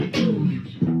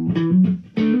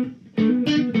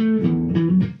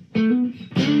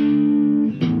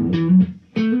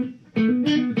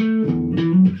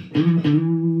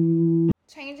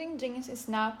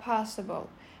possible.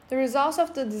 The results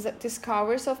of the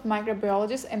discoveries of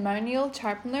microbiologist Emmanuel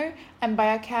Charpentier and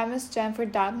biochemist Jennifer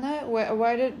Doudna were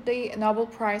awarded the Nobel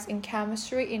Prize in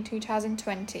Chemistry in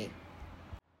 2020.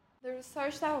 The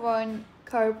research that won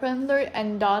Charpentier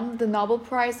and Doudna the Nobel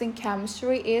Prize in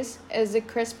Chemistry is the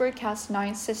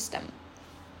CRISPR-Cas9 system.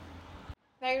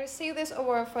 They received this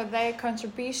award for their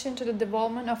contribution to the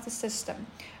development of the system.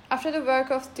 After the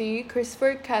work of the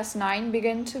CRISPR-Cas9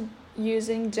 began to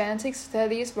using genetic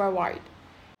studies worldwide.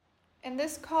 In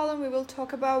this column, we will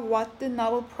talk about what the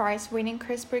Nobel Prize-winning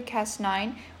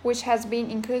CRISPR-Cas9, which has been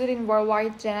included in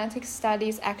worldwide genetic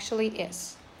studies, actually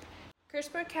is.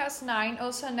 CRISPR-Cas9,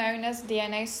 also known as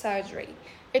DNA surgery.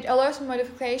 It allows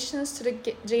modifications to the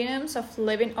genomes of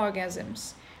living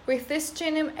organisms. With this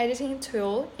genome editing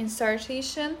tool,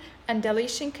 insertion and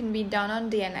deletion can be done on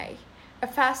DNA, a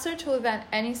faster tool than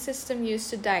any system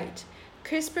used to date.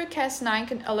 CRISPR-Cas9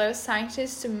 can allow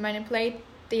scientists to manipulate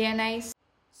DNA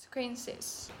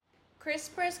sequences.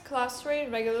 CRISPR's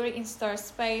clustered regularly installed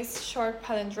space short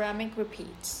palindromic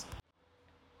repeats.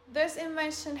 This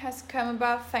invention has come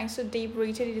about thanks to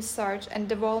deep-rooted research and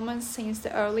development since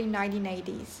the early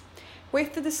 1980s.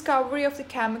 With the discovery of the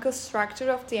chemical structure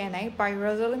of DNA by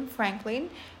Rosalind Franklin,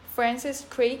 Francis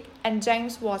Crick, and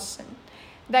James Watson,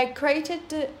 they created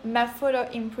the method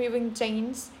of improving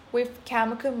genes with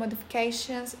chemical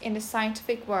modifications in the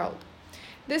scientific world.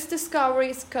 This discovery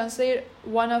is considered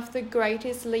one of the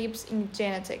greatest leaps in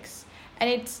genetics, and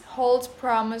it holds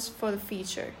promise for the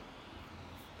future.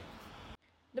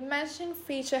 The mentioned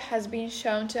feature has been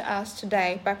shown to us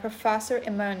today by Professor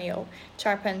Emmanuel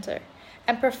Charpentier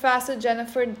and Professor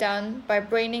Jennifer Doudna by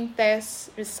bringing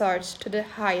this research to the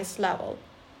highest level.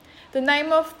 The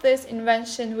name of this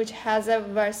invention, which has a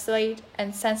versatile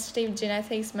and sensitive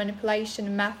genetics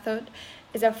manipulation method,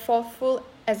 is as thoughtful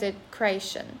as its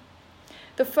creation.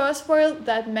 The first word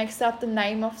that makes up the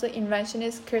name of the invention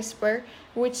is CRISPR,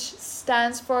 which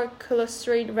stands for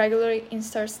Clustered Regularly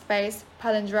Interspace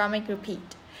Palindromic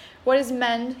Repeat. What is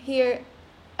meant here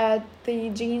are the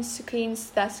gene sequences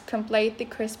that complete the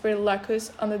CRISPR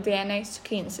locus on the DNA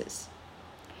sequences.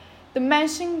 The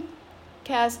mentioned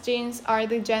Cas genes are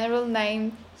the general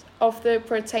names of the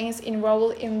proteins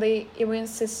involved in the immune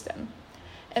system.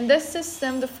 In this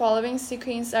system, the following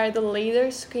sequences are the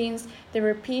leader sequence, the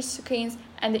repeat sequence,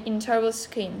 and the interval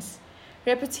sequence.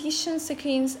 Repetition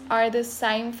sequences are the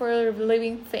same for a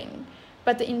living thing,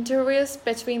 but the intervals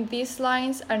between these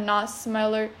lines are not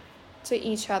similar to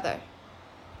each other.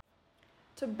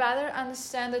 To better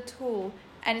understand the tool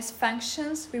and its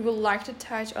functions, we would like to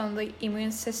touch on the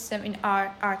immune system in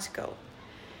our article.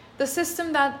 The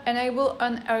system that enables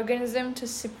an organism to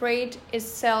separate its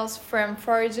cells from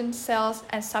foreign cells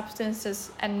and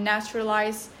substances and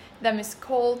naturalize them is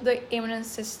called the immune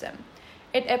system.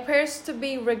 It appears to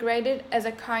be regarded as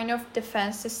a kind of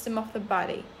defense system of the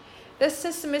body. This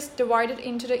system is divided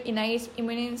into the innate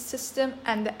immune system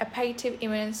and the adaptive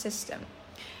immune system.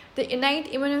 The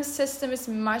innate immune system is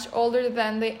much older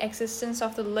than the existence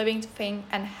of the living thing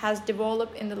and has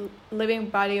developed in the living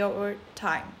body over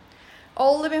time.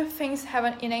 All living things have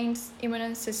an innate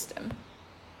immune system.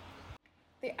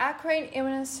 The acquired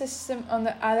immune system, on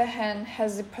the other hand,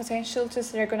 has the potential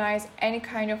to recognize any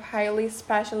kind of highly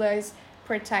specialized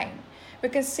protein. We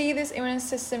can see this immune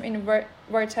system in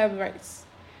vertebrates.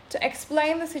 To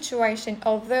explain the situation,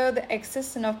 although the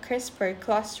existence of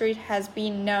CRISPR-Cas9 has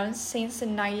been known since the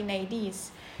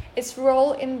 1980s, its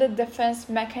role in the defense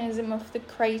mechanism of the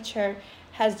creature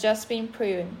has just been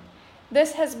proven.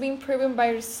 This has been proven by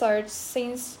research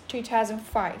since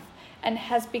 2005 and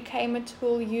has become a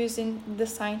tool used in the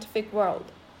scientific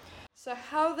world. So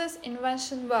how does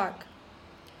invention work?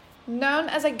 Known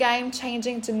as a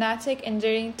game-changing genetic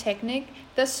engineering technique,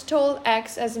 this tool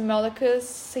acts as a molecular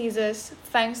scissors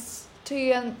thanks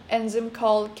to an enzyme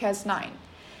called Cas9.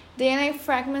 DNA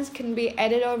fragments can be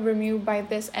added or removed by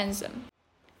this enzyme.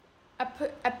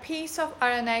 A piece of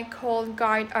RNA called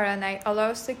guide RNA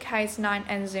allows the Cas9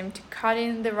 enzyme to cut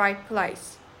in the right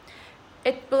place.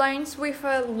 It blends with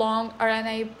a long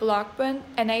RNA block bond,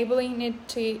 enabling it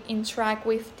to interact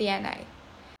with DNA.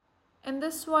 In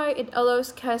this way, it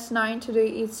allows Cas9 to do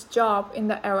its job in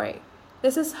the array.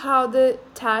 This is how the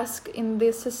tasks in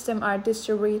this system are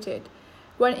distributed.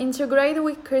 When integrated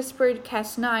with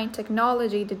CRISPR-Cas9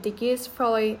 technology, the decades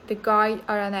follow the guide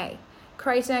RNA,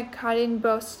 creating a cut in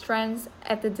both strands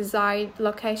at the desired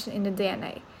location in the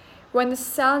DNA. When the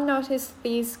cell notices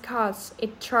these cuts,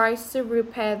 it tries to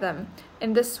repair them.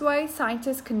 In this way,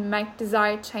 scientists can make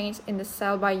desired change in the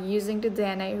cell by using the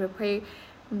DNA repair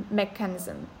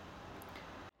mechanism.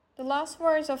 The last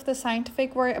words of the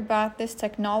scientific world about this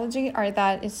technology are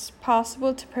that it's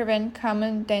possible to prevent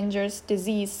common dangerous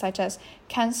diseases such as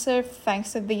cancer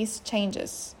thanks to these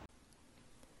changes.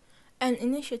 An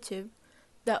initiative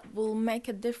that will make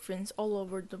a difference all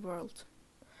over the world.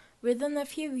 Within a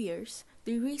few years,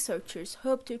 the researchers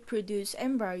hope to produce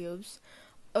embryos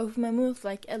of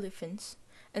mammoth-like elephants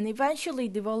and eventually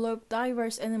develop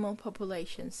diverse animal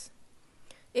populations.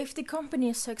 If the company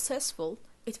is successful,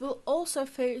 it will also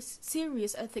face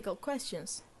serious ethical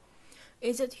questions.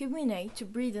 Is it humane to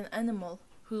breed an animal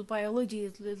whose biology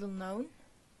is little known?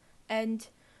 And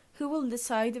who will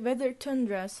decide whether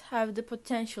tundras have the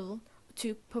potential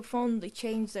to profoundly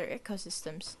change their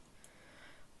ecosystems?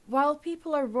 While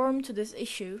people are warm to this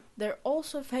issue, they're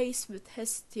also faced with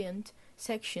hesitant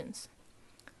sections.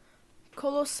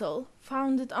 Colossal,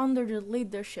 founded under the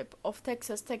leadership of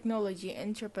Texas technology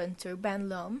entrepreneur Ben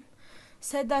Lum,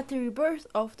 said that the rebirth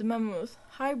of the mammoth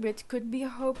hybrid could be a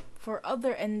hope for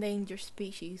other endangered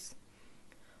species.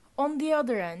 On the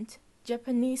other hand,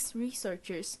 Japanese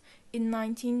researchers in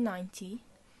 1990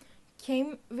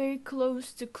 came very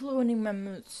close to cloning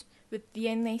mammoths with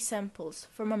DNA samples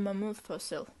from a mammoth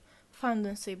fossil found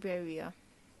in Siberia.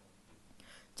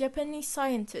 Japanese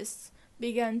scientists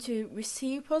began to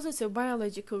receive positive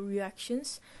biological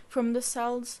reactions from the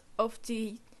cells of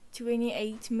the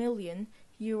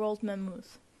 28-million-year-old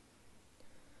mammoth.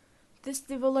 This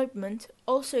development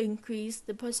also increased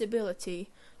the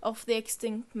possibility of the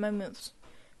extinct mammoths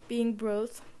being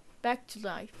brought back to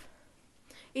life.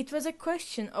 It was a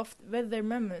question of whether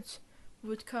mammoths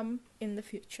would come in the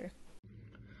future.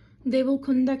 They will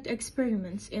conduct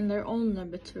experiments in their own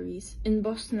laboratories in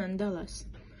Boston and Dallas.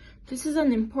 This is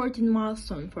an important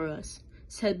milestone for us,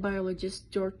 said biologist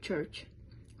George Church,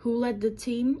 who led the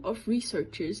team of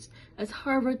researchers at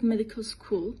Harvard Medical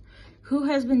School who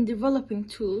has been developing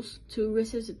tools to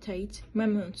resuscitate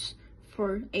mammoths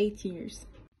for 8 years.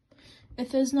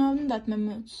 It is known that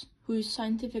mammoths, whose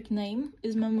scientific name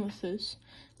is Mammuthus,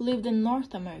 lived in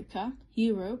North America,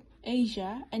 Europe,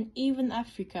 Asia, and even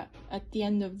Africa at the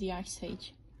end of the Ice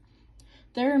Age.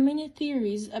 There are many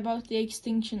theories about the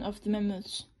extinction of the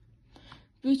mammoths,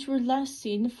 which were last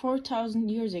seen 4,000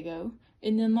 years ago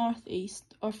in the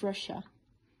northeast of Russia.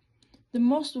 The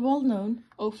most well-known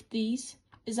of these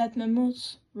is that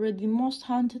mammoths were the most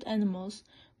hunted animals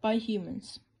by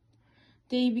humans.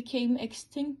 They became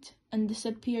extinct and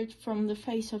disappeared from the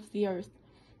face of the earth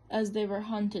as they were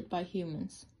hunted by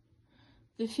humans.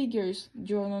 The figures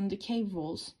drawn on the cave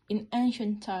walls in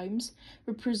ancient times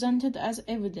were presented as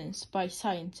evidence by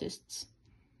scientists.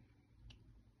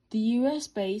 The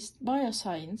US-based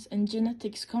bioscience and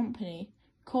genetics company,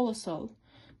 Colossal,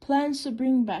 plans to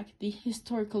bring back the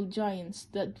historical giants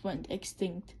that went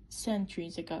extinct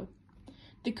centuries ago.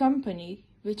 The company,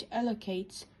 which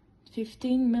allocates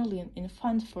 $15 million in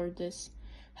funds for this,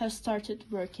 has started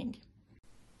working.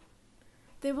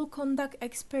 They will conduct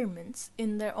experiments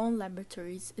in their own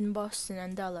laboratories in Boston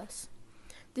and Dallas.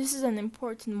 This is an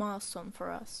important milestone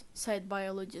for us, said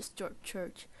biologist George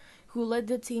Church, who led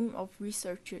the team of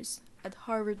researchers at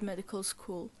Harvard Medical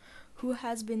School, who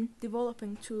has been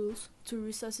developing tools to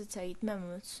resuscitate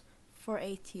mammoths for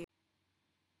 8 years.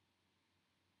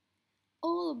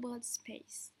 All about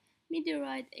space.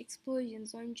 Meteorite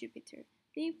explosions on Jupiter.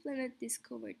 New planet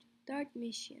discovered. DART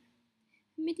mission.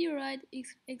 Meteorite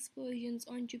explosions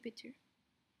on Jupiter.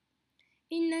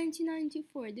 In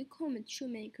 1994, the comet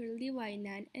Shoemaker-Levy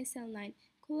 9 SL9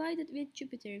 collided with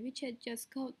Jupiter, which had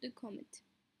just caught the comet.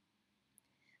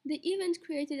 The event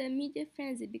created a media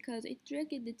frenzy because it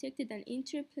directly detected an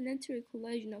interplanetary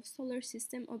collision of solar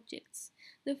system objects.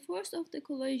 The force of the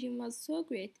collision was so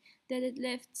great that it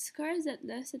left scars that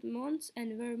lasted months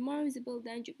and were more visible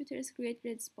than Jupiter's great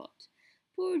red spot.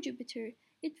 Poor Jupiter!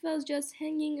 It was just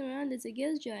hanging around as a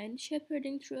gas giant,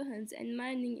 shepherding through hunts and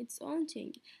minding its own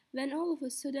thing, when all of a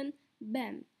sudden,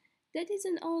 bam! That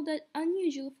isn't all that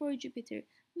unusual for Jupiter.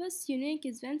 What's unique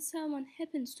is when someone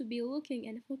happens to be looking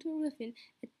and photographing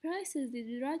at precisely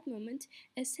the right moment,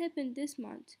 as happened this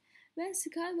month, when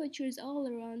skywatchers all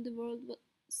around the world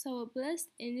saw a blast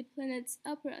in the planet's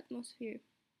upper atmosphere.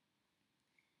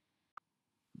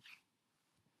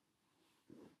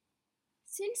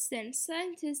 Since then,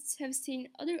 scientists have seen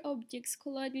other objects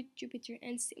collide with Jupiter,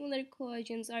 and similar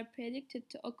collisions are predicted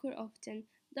to occur often,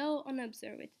 though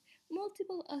unobserved.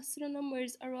 Multiple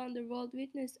astronomers around the world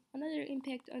witnessed another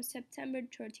impact on September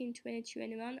 13,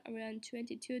 2021, around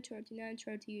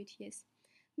 22:39:30 UTC.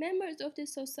 Members of the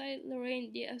Société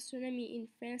Lorraine d'Astronomie in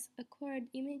France acquired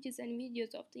images and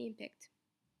videos of the impact.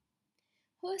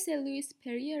 Jose Luis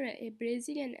Pereira, a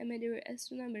Brazilian amateur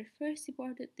astronomer, first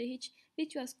reported the hitch,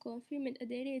 which was confirmed a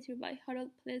day later by Harald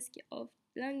Palesky of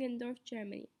Langendorf,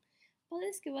 Germany.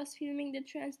 Palesky was filming the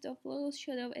transit of Lowell's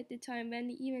shadow at the time when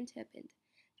the event happened,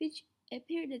 which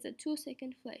appeared as a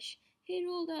 2-second flash. He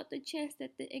ruled out the chance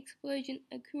that the explosion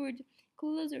occurred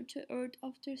closer to Earth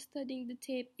after studying the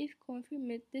tape. If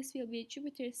confirmed, this will be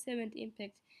Jupiter's seventh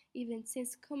impact event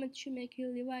since comet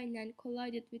Shoemaker-Levy 9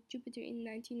 collided with Jupiter in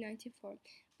 1994,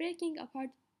 breaking apart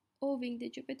owing to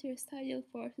Jupiter's tidal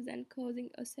forces and causing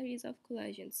a series of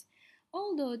collisions.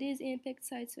 Although these impact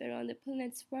sites were on the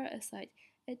planet's far side,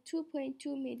 a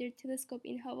 2.2-meter telescope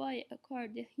in Hawaii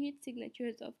acquired the heat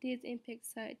signatures of these impact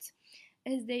sites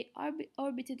as they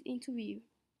orbited into view,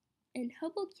 and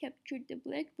Hubble captured the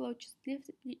black blotches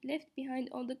left behind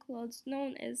on the clouds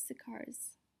known as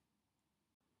scars.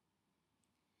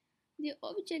 The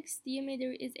object's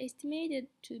diameter is estimated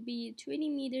to be 20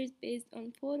 meters based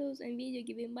on photos and video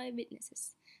given by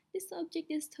witnesses. This object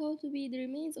is thought to be the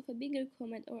remains of a bigger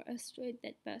comet or asteroid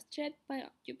that was trapped by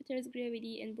Jupiter's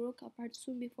gravity and broke apart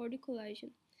soon before the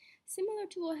collision. Similar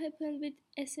to what happened with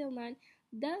SL9,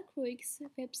 Dalcroix's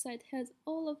website has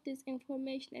all of this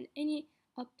information and any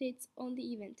updates on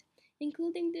the event,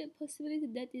 including the possibility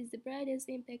that it is the brightest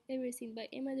impact ever seen by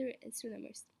amateur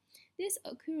astronomers. This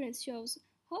occurrence shows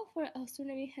how far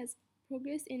astronomy has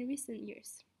progressed in recent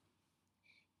years.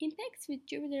 Impacts with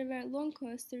Jupiter were long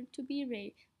considered to be rare,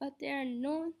 but they are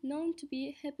known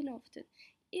to happen often.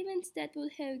 Events that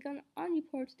would have gone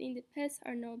unreported in the past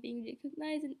are now being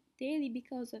recognized daily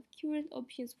because of current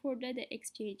options for data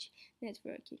exchange,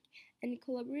 networking, and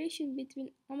collaboration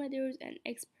between amateurs and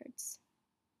experts.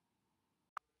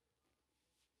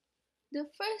 The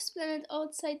first planet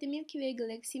outside the Milky Way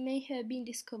galaxy may have been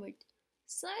discovered.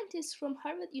 Scientists from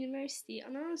Harvard University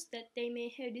announced that they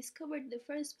may have discovered the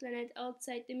first planet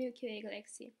outside the Milky Way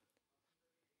galaxy.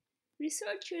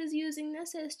 Researchers using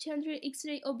NASA's Chandra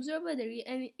X-ray Observatory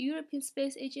and European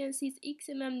Space Agency's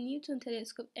XMM Newton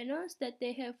telescope announced that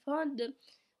they have found the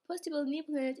possible new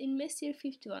planet in Messier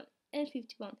 51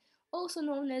 N51, also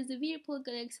known as the Whirlpool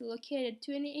Galaxy, located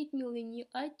 28 million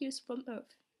light-years from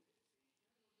Earth.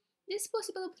 This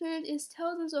possible planet is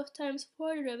thousands of times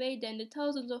farther away than the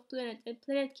thousands of planets and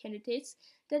planet candidates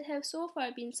that have so far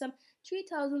been some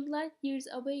 3,000 light-years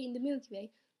away in the Milky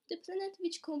Way. The planet,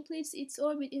 which completes its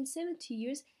orbit in 70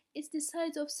 years, is the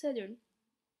size of Saturn.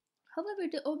 However,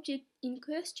 the object in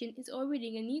question is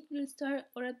orbiting a neutron star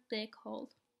or a black hole.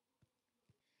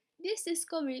 This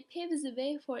discovery paves the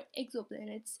way for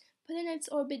exoplanets, planets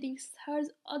orbiting stars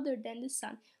other than the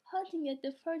Sun, hunting at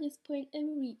the farthest point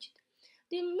ever reached.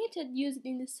 The method used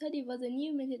in the study was a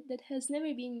new method that has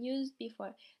never been used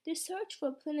before. The search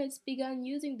for planets began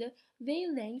using the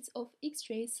wavelengths of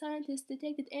X-rays. Scientists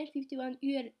detected N51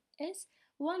 URS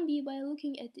 1b by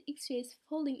looking at the X-rays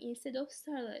falling instead of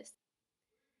starlight.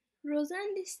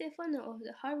 Rosanne DiStefano of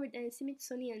the Harvard and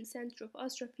Smithsonian Center of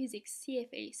Astrophysics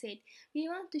 (CFA) said, "We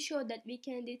want to show that we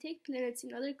can detect planets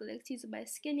in other galaxies by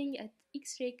scanning at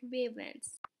X-ray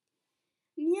wavelengths."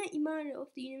 Nia Imara of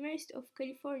the University of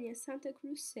California, Santa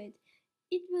Cruz said,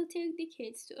 "It will take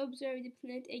decades to observe the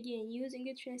planet again using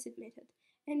the transit method,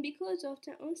 and because of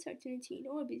the uncertainty in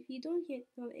orbit, we don't yet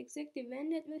know exactly when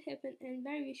that will happen and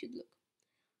where we should look."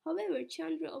 However,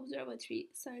 Chandra Observatory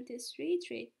scientists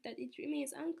reiterate that it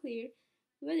remains unclear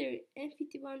whether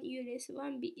N51 URS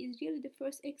 1b is really the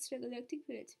first extragalactic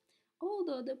planet.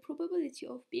 Although the probability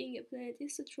of being a planet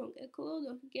is strong, a cloud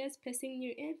of gas passing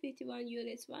near N51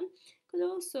 URS 1 could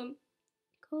also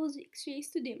cause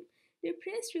X-rays to dim. The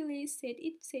press release said,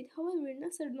 however,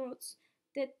 NASA notes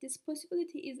that this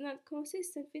possibility is not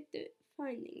consistent with the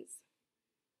findings.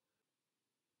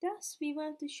 Thus, we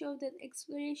want to show that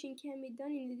exploration can be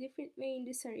done in a different way in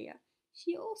this area.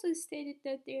 She also stated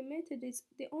that their method is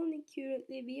the only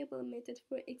currently viable method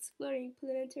for exploring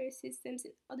planetary systems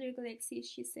in other galaxies,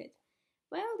 she said.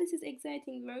 While this is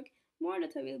exciting work, more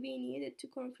data will be needed to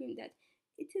confirm that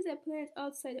it is a planet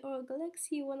outside our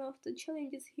galaxy. One of the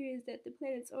challenges here is that the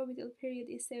planet's orbital period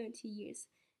is 70 years.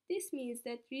 This means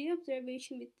that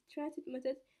re-observation with the transit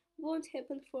method won't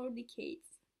happen for decades.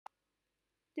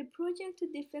 The project to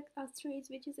deflect asteroids,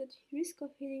 which is at risk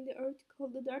of hitting the Earth,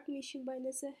 called the DART mission by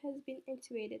NASA, has been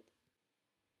activated.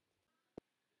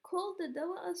 Called the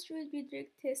Dava Asteroid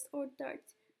Redirect Test or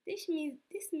DART, this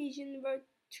mission, worth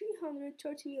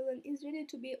 $330 million, is ready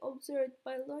to be observed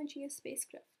by launching a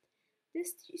spacecraft.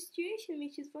 This situation,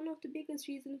 which is one of the biggest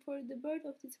reasons for the birth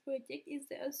of this project, is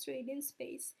the asteroid in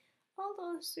space. All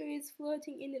the asteroids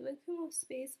floating in the vacuum of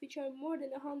space, which are more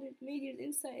than 100 meters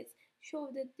in size, show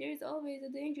that there is always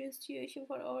a dangerous situation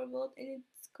for our world and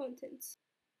its contents.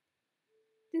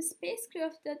 The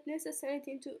spacecraft that NASA sent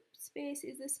into space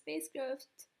is the spacecraft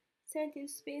sent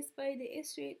into space by the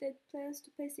asteroid that plans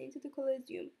to pass into the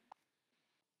Coliseum.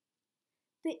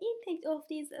 The impact of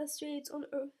these asteroids on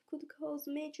Earth could cause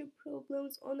major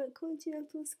problems on a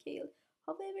continental scale.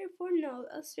 However, for now,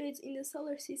 asteroids in the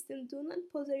solar system do not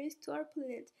pose a risk to our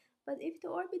planet. But if the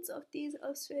orbits of these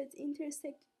asteroids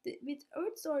intersect with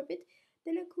Earth's orbit,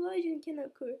 then a collision can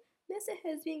occur. NASA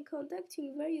has been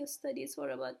conducting various studies for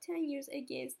about 10 years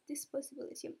against this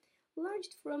possibility.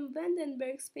 Launched from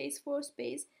Vandenberg Space Force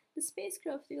Base, the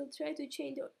spacecraft will try to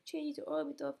change the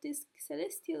orbit of this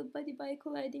celestial body by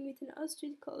colliding with an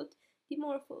asteroid called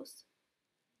Dimorphos.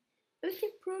 If the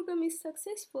program is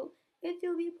successful, it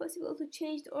will be possible to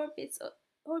change the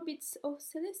orbits of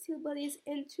celestial bodies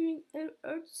entering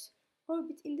Earth's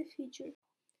orbit in the future.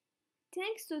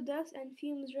 Thanks to dust and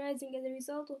fumes rising as a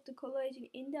result of the collision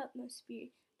in the atmosphere,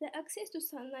 the access to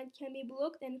sunlight can be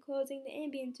blocked and causing the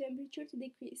ambient temperature to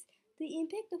decrease. The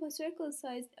impact of a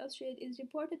circle-sized asteroid is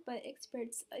reported by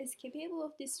experts as capable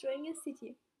of destroying a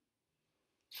city.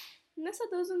 NASA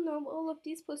doesn't know all of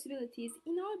these possibilities.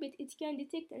 In orbit, it can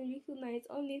detect and recognize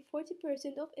only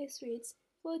 40% of asteroids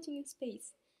floating in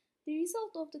space. The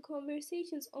result of the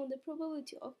conversations on the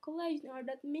probability of collision are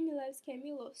that many lives can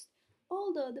be lost,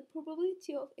 although the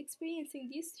probability of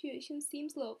experiencing this situation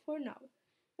seems low for now.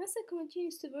 NASA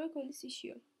continues to work on this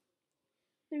issue.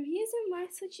 The reason why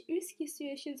such risky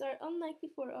situations are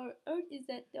unlikely for our Earth is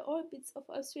that the orbits of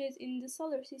asteroids in the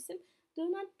solar system do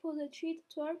not pose a threat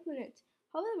to our planet.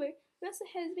 However, NASA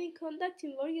has been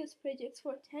conducting various projects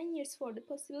for 10 years for the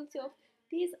possibility of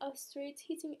these asteroids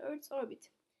hitting Earth's orbit.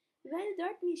 When the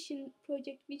DART mission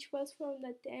project, which was formed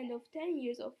at the end of 10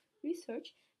 years of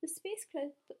research, the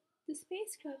spacecraft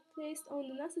placed on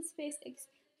the NASA SpaceX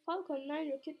Falcon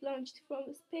 9 rocket launched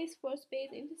from Space Force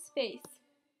Base into space.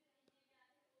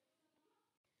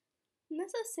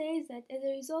 NASA says that as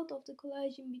a result of the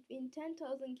collision between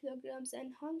 10,000 kilograms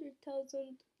and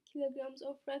 100,000 kilograms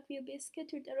of rock will be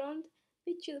scattered around,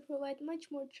 which will provide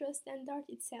much more thrust than DART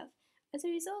itself. As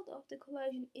a result of the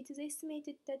collision, it is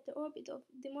estimated that the orbit of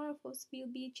Dimorphos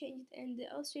will be changed and the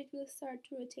asteroid will start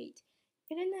to rotate.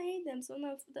 Elena Adams, one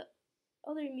of the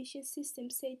other mission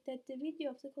systems, said that the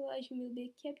video of the collision will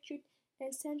be captured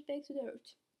and sent back to the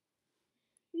Earth.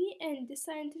 We and the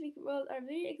scientific world are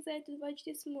very excited to watch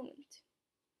this moment.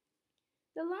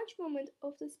 The launch moment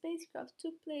of the spacecraft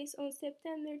took place on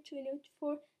September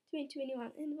 24,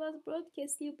 2021 and was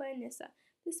broadcast live by NASA.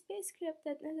 The spacecraft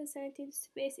that NASA sent into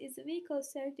space is the vehicle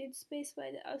sent into space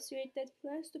by the asteroid that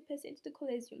plans to pass into the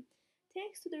Coliseum.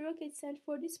 Thanks to the rocket sent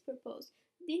for this purpose,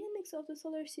 the dynamics of the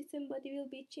solar system body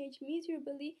will be changed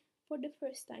measurably for the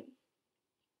first time.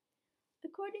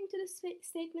 According to the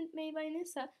statement made by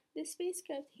NASA, the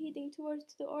spacecraft heading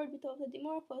towards the orbit of the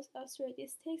Dimorphos asteroid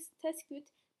is tasked with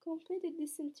completely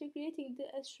disintegrating the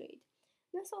asteroid.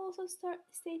 NASA also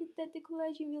stated that the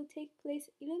collision will take place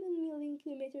 11 million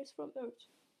kilometers from Earth.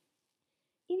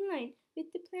 In line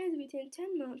with the plans, within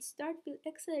 10 months, DART will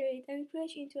accelerate and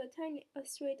crash into a tiny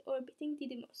asteroid orbiting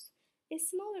Didymos. A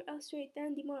smaller asteroid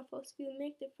than Dimorphos will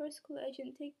make the first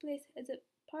collision take place as a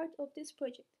part of this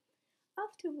project.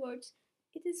 Afterwards,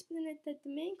 it is planned that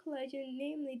the main collision,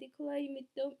 namely the collision with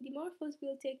Dimorphos,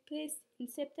 will take place in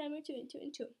September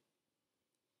 2022.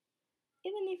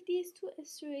 Even if these two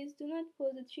asteroids do not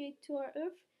pose a threat to our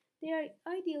Earth, they are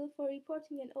ideal for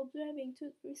reporting and observing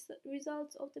the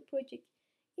results of the project.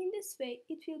 In this way,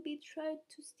 it will be tried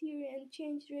to steer and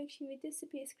change direction with the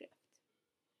spacecraft.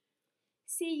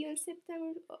 See you in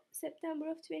September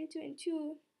of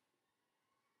 2022.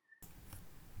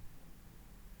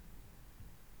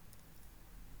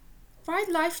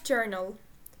 Wildlife Journal.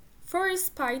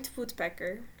 Forest-pied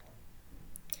woodpecker.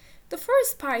 The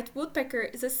forest-pied woodpecker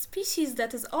is a species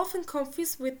that is often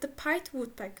confused with the pied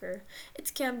woodpecker.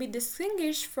 It can be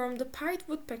distinguished from the pied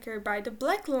woodpecker by the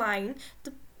black line,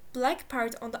 the black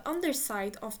part on the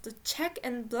underside of the cheek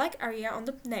and black area on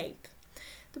the nape.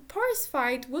 The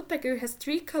forest-pied woodpecker has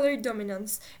three color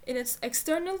dominants in its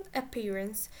external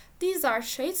appearance. These are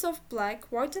shades of black,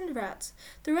 white and red.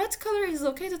 The red color is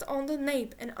located on the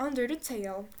nape and under the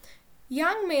tail.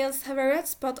 Young males have a red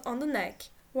spot on the neck,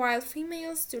 while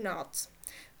females do not.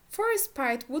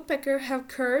 Forest-pied woodpecker have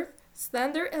curved,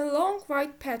 slender and long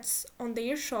white patches on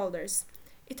their shoulders.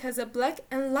 It has a black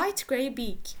and light gray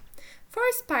beak.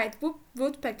 Forest-pied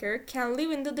woodpecker can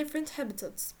live in the different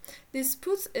habitats. This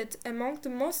puts it among the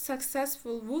most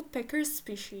successful woodpecker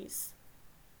species.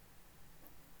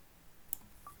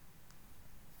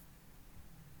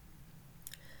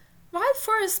 While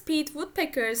forest-peat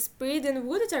woodpeckers breed in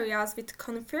wooded areas with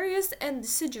coniferous and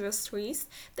deciduous trees,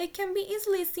 they can be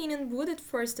easily seen in wooded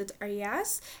forested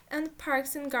areas and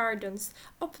parks and gardens,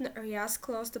 open areas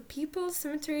close to people,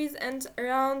 cemeteries, and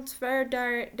around where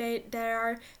they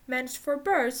are managed for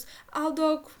birds,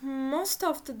 although most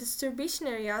of the distribution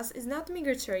areas is not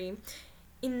migratory.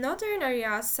 In northern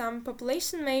areas, some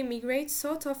population may migrate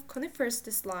south of coniferous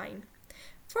this line.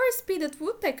 Forest-peated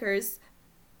woodpeckers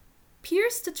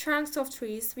pierce the trunks of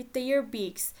trees with their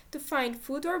beaks to find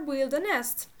food or build a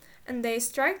nest, and they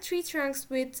strike tree trunks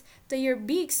with their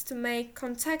beaks to make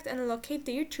contact and locate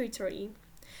their territory.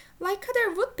 Like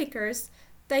other woodpeckers,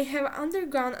 they have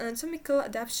undergone anatomical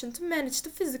adaptation to manage the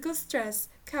physical stress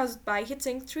caused by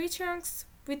hitting tree trunks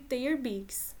with their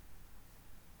beaks.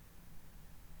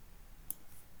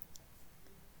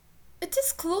 It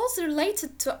is closely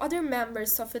related to other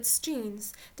members of its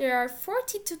genus. There are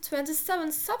 40 to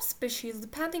 27 subspecies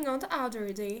depending on the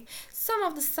authority. Some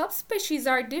of the subspecies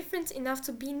are different enough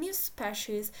to be new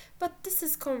species, but this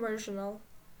is conversional.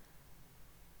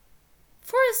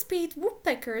 Forest-peat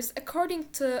woodpeckers, according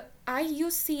to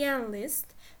IUCN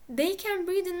list, they can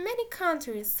breed in many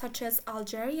countries such as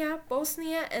Algeria,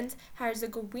 Bosnia and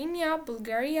Herzegovina,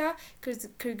 Bulgaria,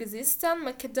 Kyrgyzstan,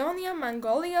 Macedonia,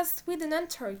 Mongolia, Sweden and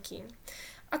Turkey.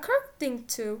 According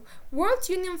to World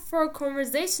Union for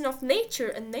Conservation of Nature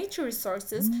and Nature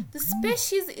Resources, the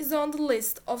species is on the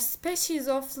list of species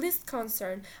of least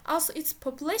concern. Also, its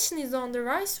population is on the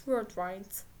rise worldwide.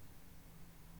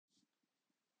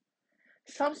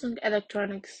 Samsung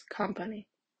Electronics Company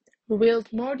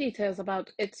revealed more details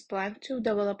about its plan to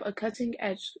develop a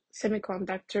cutting-edge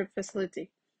semiconductor facility.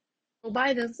 Joe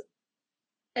Biden's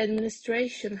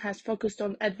administration has focused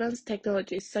on advanced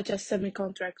technologies such as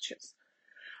semiconductors,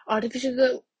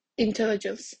 artificial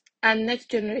intelligence, and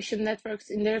next-generation networks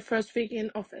in their first week in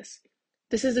office.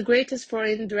 This is the greatest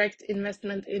foreign direct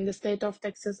investment in the state of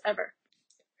Texas ever.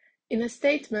 In a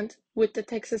statement with the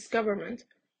Texas government,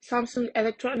 Samsung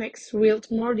Electronics revealed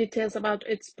more details about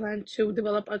its plan to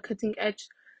develop a cutting-edge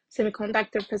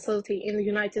semiconductor facility in the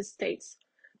United States,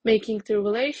 making the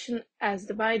revelation as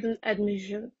the Biden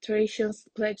administration's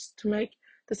pledge to make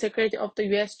the security of the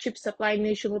U.S. chip supply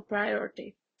national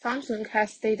priority. Samsung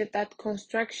has stated that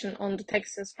construction on the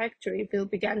Texas factory will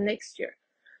begin next year,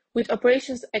 with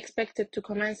operations expected to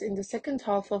commence in the second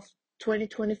half of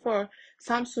 2024.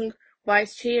 Samsung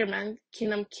Vice Chairman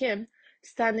Kinam Kim,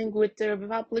 standing with the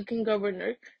Republican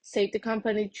governor, said the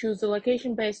company chose the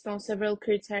location based on several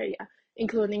criteria,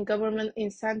 including government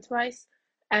incentives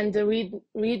and the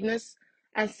readiness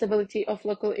and stability of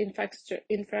local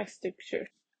infrastructure.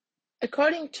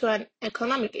 According to an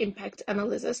economic impact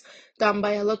analysis done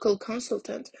by a local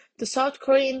consultant, the South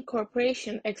Korean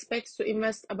corporation expects to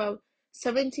invest about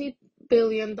 $70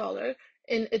 billion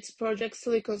in its project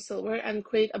Silicon Silver and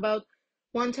create about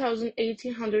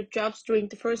 1,800 jobs during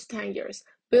the first 10 years.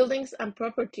 Buildings and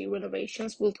property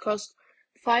renovations will cost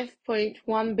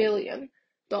 $5.1 billion,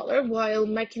 while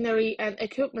machinery and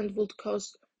equipment would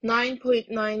cost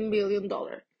 $9.9 billion.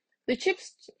 The chip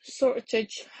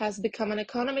shortage has become an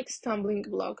economic stumbling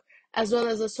block as well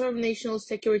as a served national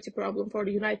security problem for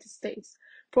the United States.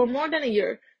 For more than a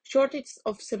year, shortages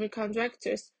of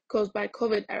semiconductors caused by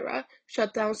COVID-era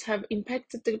shutdowns have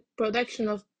impacted the production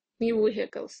of new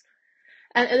vehicles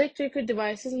and electric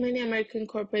devices. Many American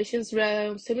corporations rely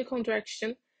on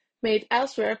semiconductors made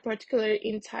elsewhere, particularly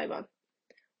in Taiwan,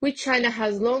 which China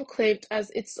has long claimed as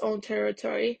its own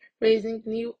territory, raising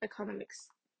new economics.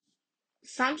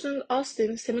 Samsung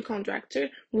Austin Semiconductor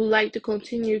would like to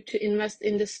continue to invest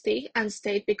in the state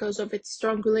because of its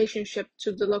strong relationship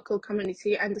to the local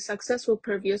community and the successful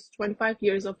previous 25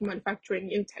 years of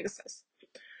manufacturing in Texas.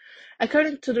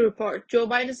 According to the report, Joe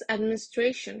Biden's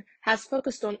administration has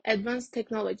focused on advanced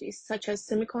technologies such as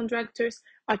semiconductors,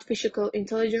 artificial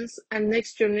intelligence, and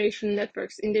next-generation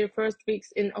networks in their first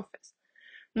weeks in office.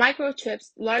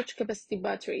 Microchips, large-capacity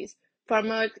batteries,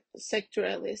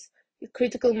 pharmaceuticals,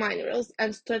 critical minerals,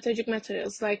 and strategic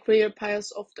materials like rare piles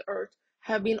of the earth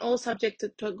have been all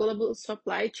subjected to a global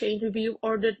supply chain review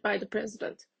ordered by the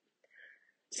president.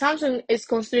 Samsung is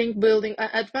considering building an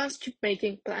advanced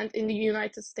chip-making plant in the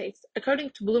United States.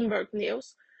 According to Bloomberg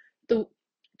News, to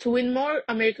win more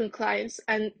American clients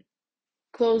and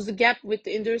close the gap with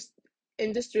the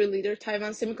industry leader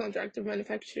Taiwan Semiconductor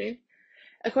Manufacturing.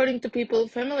 According to people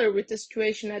familiar with the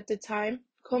situation at the time,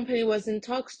 the company was in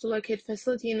talks to locate a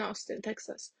facility in Austin,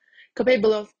 Texas,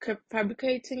 capable of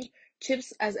fabricating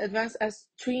chips as advanced as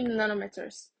 3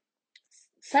 nanometers.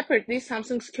 Separately,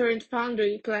 Samsung's current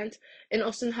foundry plant in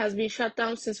Austin has been shut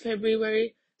down since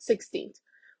February 16th,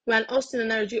 When Austin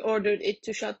Energy ordered it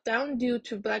to shut down due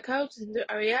to blackouts in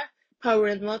the area, power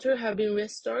and water have been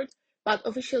restored, but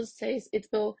officials say it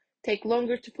will take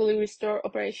longer to fully restore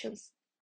operations.